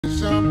Yeah.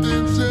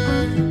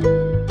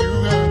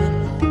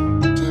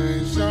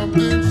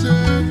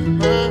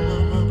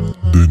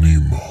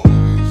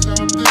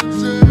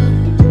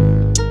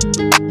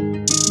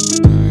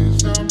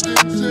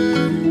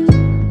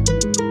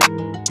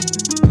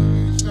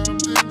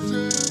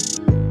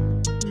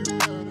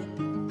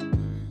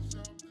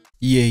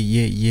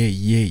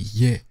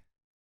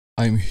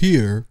 I'm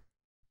here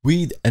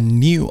with a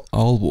new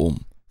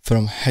album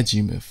from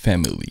Hajime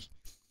family,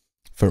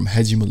 from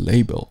Hajime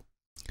label.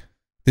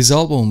 This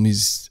album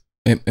is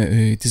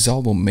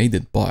made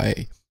it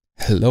by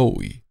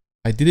HLOY.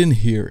 I didn't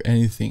hear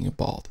anything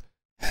about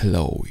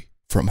HLOY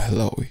from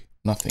HLOY,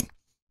 nothing.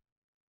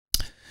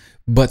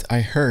 But I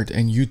heard,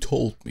 and you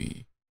told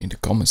me in the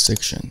comment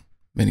section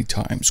many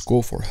times,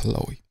 go for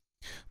HLOY.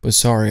 But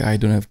sorry, I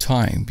don't have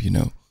time, you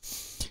know.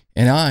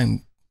 And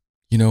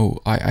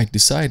I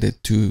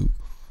decided to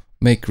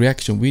make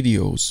reaction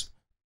videos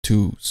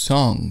to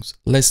songs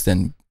less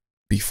than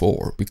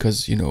before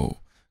because, you know,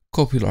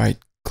 copyright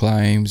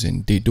claims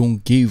and they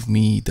don't give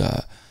me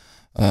the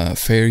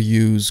fair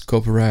use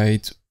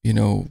copyright, you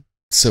know,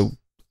 so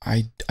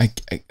I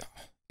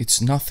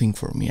it's nothing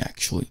for me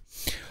actually.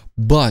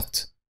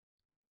 But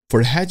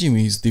for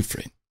Hajime is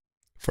different.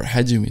 For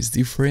Hajime is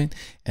different,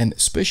 and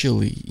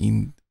especially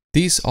in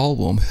this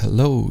album,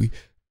 HLOY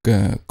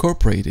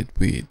cooperated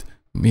with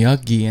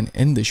Miyagi and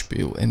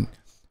Endshpil and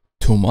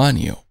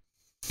Tomanio.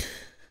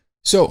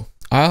 So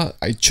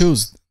I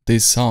chose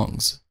these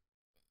songs.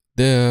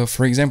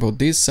 For example,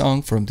 this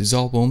song from this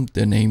album,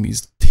 the name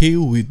is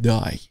Till We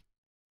Die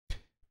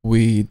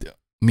with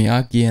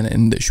Miyagi and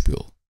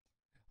Endshpil.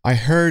 I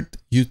heard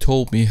you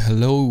told me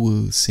HLOY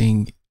will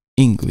sing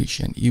English,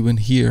 and even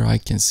here I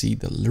can see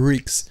the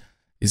lyrics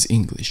is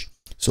English.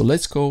 So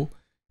let's go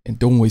and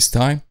don't waste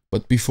time.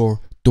 But before,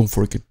 don't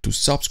forget to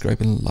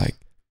subscribe and like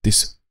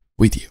this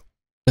video.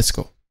 Let's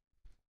go.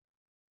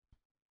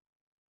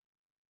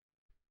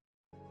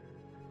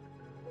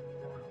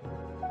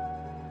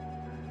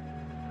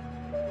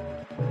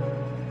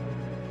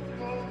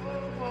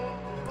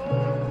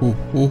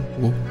 Ooh.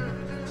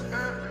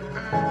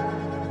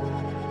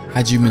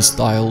 Hajime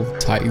style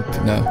type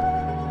now.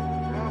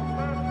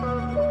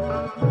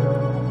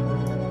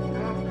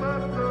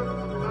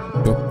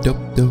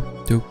 Dope.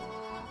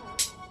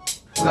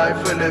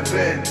 Life we live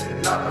in,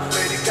 not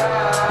afraid of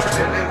God.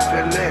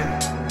 Feeling.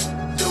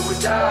 Do we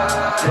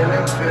die?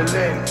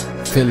 Feeling.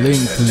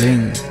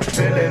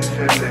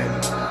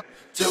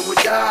 Do we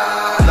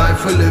die?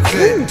 Life we live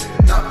in,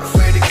 not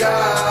afraid of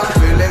God.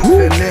 Feeling.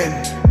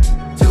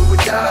 Do we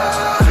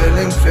die?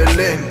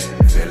 Feeling.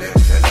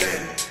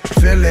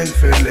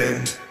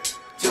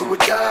 Do we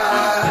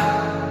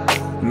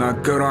die? На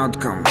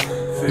коротком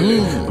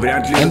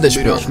вряд ли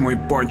разберешь мой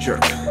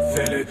почерк.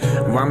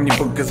 Вам не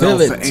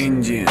показался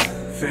Энди.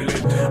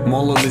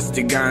 Молодость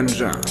и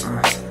ганджа.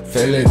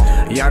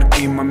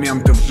 Яркие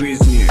моменты в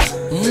жизни.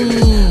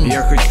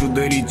 Я хочу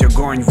дарить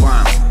огонь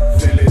вам.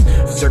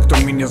 Все, кто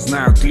меня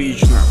знают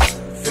лично.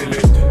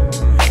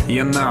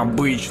 Я на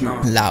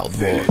обычном.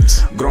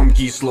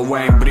 Громкие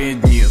слова и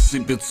бредни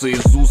сыпятся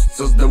из уст,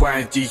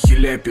 создавая тихий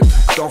лепет.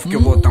 Кто в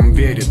кого там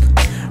верит?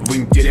 В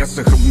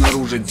интересах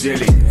обнаружить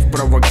зелень. В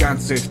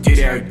провокациях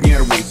теряют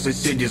нервы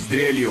соседи с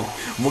дрелью.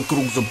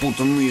 Вокруг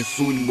запутанные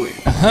судьбы.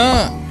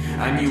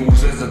 Они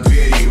уже за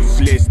дверью.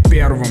 Слезть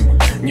первым,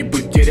 не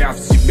потеряв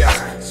себя.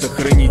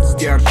 Сохранить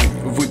стержень,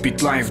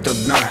 выпить лайф до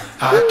дна.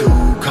 I do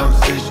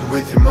conversation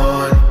with your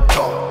mind.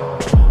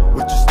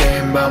 Would you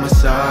stand by my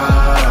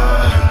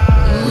side?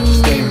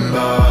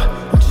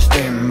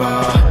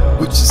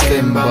 Would you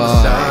stand by my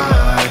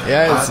side?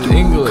 Yeah, it's I do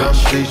English.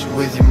 Conversation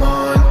with your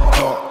mind.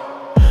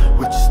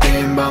 Would you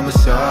stand by my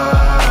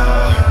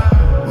side?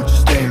 Would you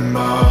stand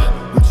by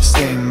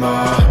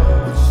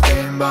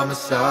my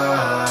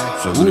side?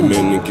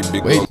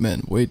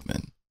 Wait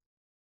man.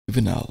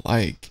 Even I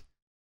like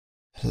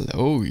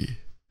HLOY.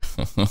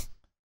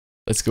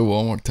 Let's go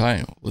one more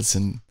time.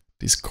 Listen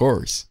this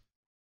chorus.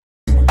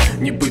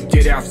 Не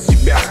потеряв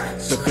себя,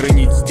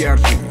 сохранить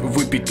стержень,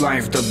 выпить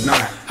лайф до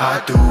дна. I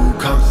do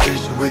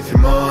conversation with your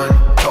mind.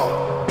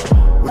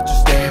 Would you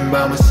stand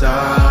by my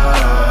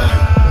side?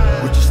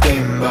 Would you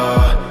stand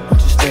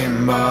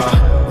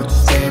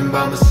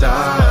by my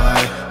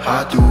side?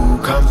 I do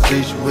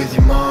conversation with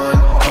your mind.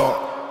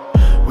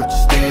 Would you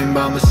stand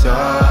by my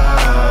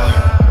side?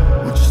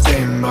 Would you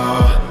stand by my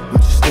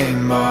side?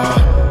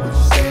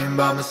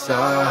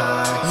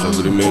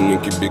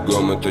 Современники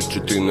бегом, это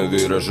читы на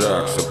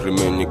виражах.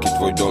 Соплеменники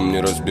твой дом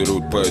не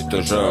разберут по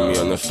этажам.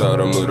 Я на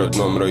старом и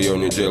родном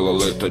районе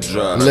делал этот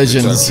жар.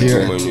 Legends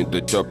here. Думай, не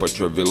дотёпа,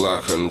 чё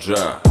вела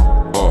ханжа.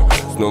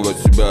 Снова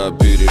себя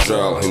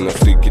опережал. И на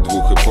стыке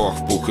двух эпох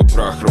в пух и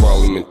прах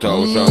рвал и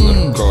металл.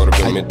 Жанр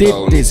корга,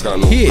 металл не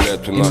канул в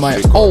лету. Наш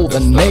рекорд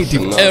остался,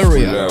 нас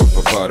гуляю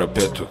по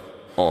парапету.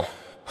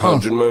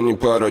 Hajime не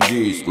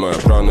пародист, моя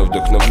прана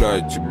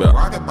вдохновляет тебя.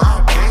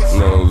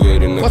 На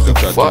уверенных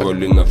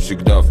закатывали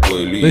навсегда в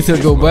плейлист.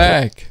 Let's go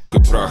back.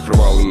 Прах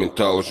рвал и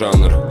металл,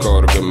 жанр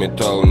корга,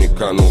 металл не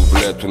канул в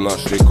лету.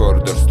 Наш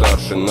рекордер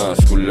старше нас,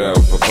 гуляю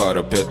по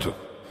парапету.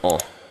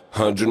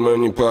 Хаджиме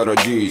не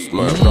пародист,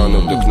 моя прана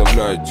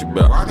вдохновляет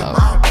тебя.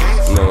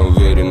 На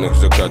уверенных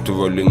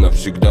закатывали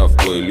навсегда в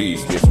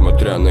плейлист,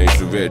 несмотря на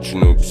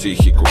изувеченную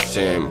психику.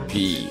 Всем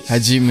peace.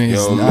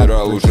 Я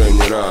умирал уже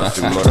не раз,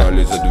 и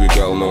морали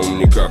задвигал на ум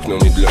никак, но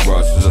не для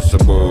вас. За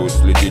собой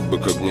уследить бы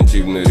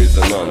когнитивный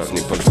резонанс.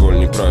 Не позволь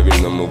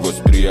неправильному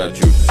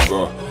восприятию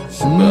всего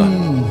себя.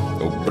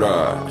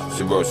 Убрать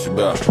всего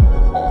себя,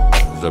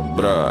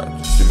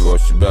 забрать всего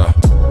себя,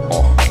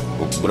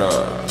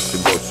 убрать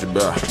всего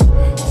себя,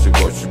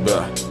 всего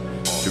себя,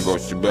 всего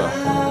себя.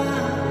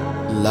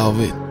 Love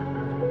it.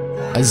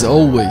 As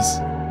always.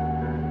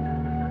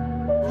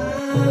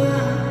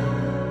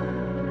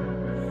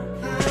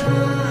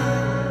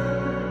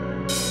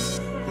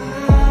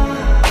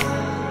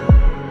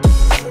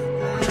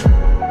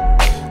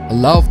 I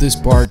love this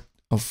part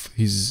of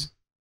his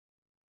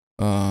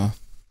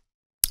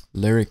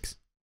lyrics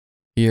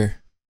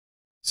here.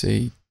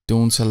 Say,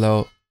 don't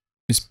allow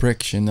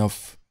mispression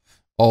of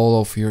all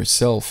of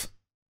yourself.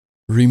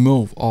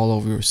 Remove all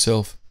of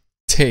yourself.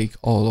 Take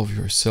all of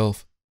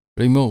yourself.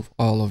 Remove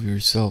all of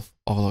yourself.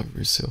 All of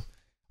yourself.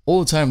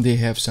 All the time they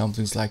have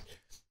something like,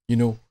 you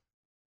know,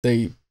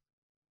 they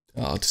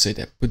to say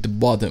that, put the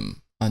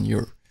bottom on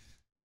your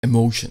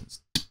emotions.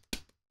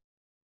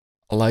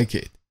 I like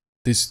it.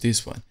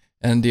 This one.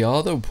 And the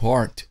other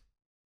part,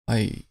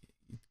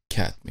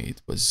 cat me.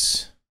 It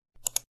was,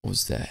 what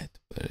was that?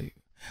 But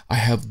I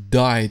have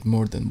died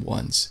more than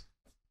once.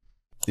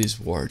 These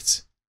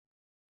words.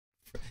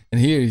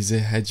 And here is a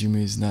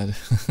Hajime is not.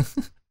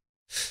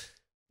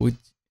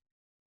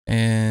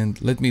 And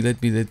let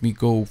me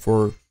go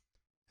for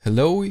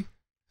HLOY.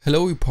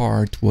 HLOY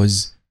part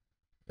was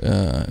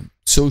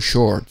so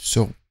short,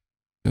 so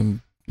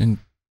and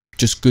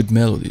just good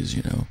melodies,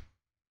 you know.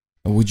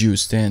 Would you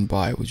stand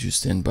by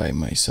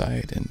my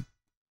side, and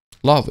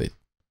love it.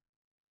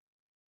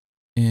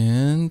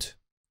 And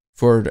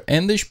for the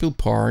Endshpil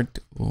part,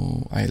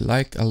 I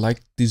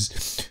like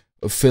this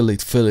feel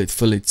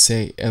it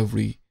say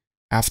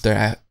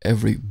after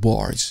every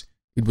bars.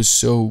 It was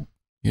so,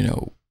 you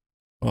know,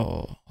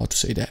 how to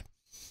say that,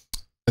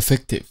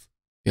 effective.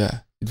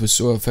 Yeah, it was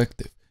so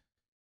effective.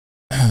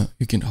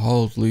 You can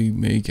hardly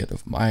make it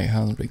of my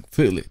handwriting,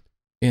 feel it,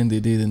 and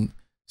it didn't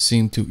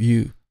seem to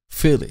you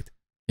feel it,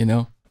 you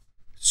know.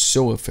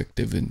 So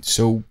effective and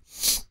so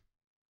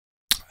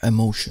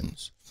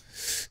emotions,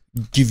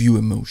 give you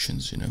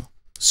emotions, you know.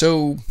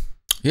 So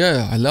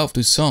yeah, I love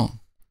this song.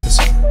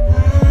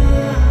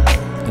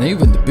 And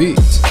even the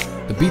beat's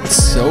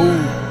so,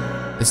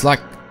 it's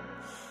like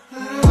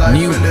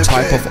new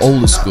type of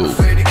old school.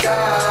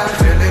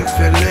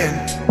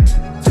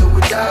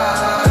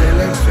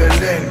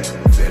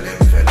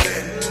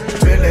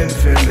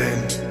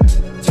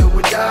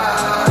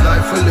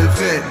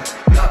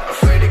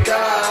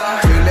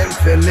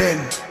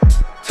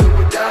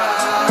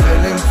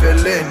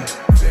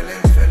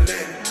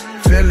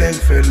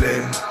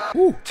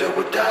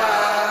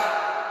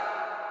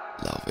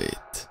 Love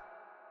it.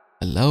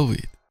 I love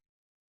it.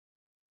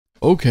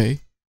 Okay,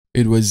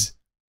 it was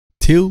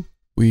Till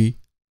We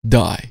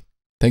Die.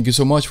 Thank you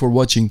so much for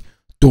watching.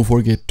 Don't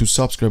forget to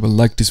subscribe and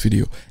like this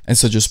video and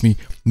suggest me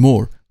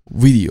more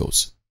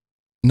videos.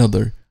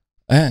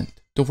 And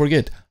don't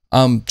forget,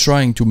 I'm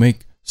trying to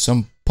make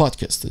some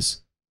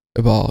podcasts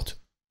about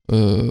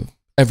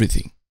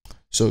everything,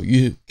 so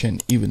you can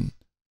even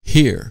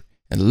hear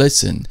and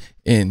listen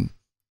and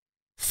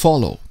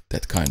follow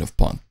that kind of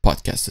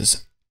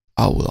podcasts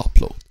I will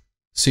upload.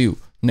 See you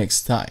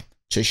next time.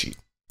 Cześć.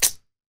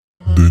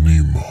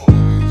 Denimo.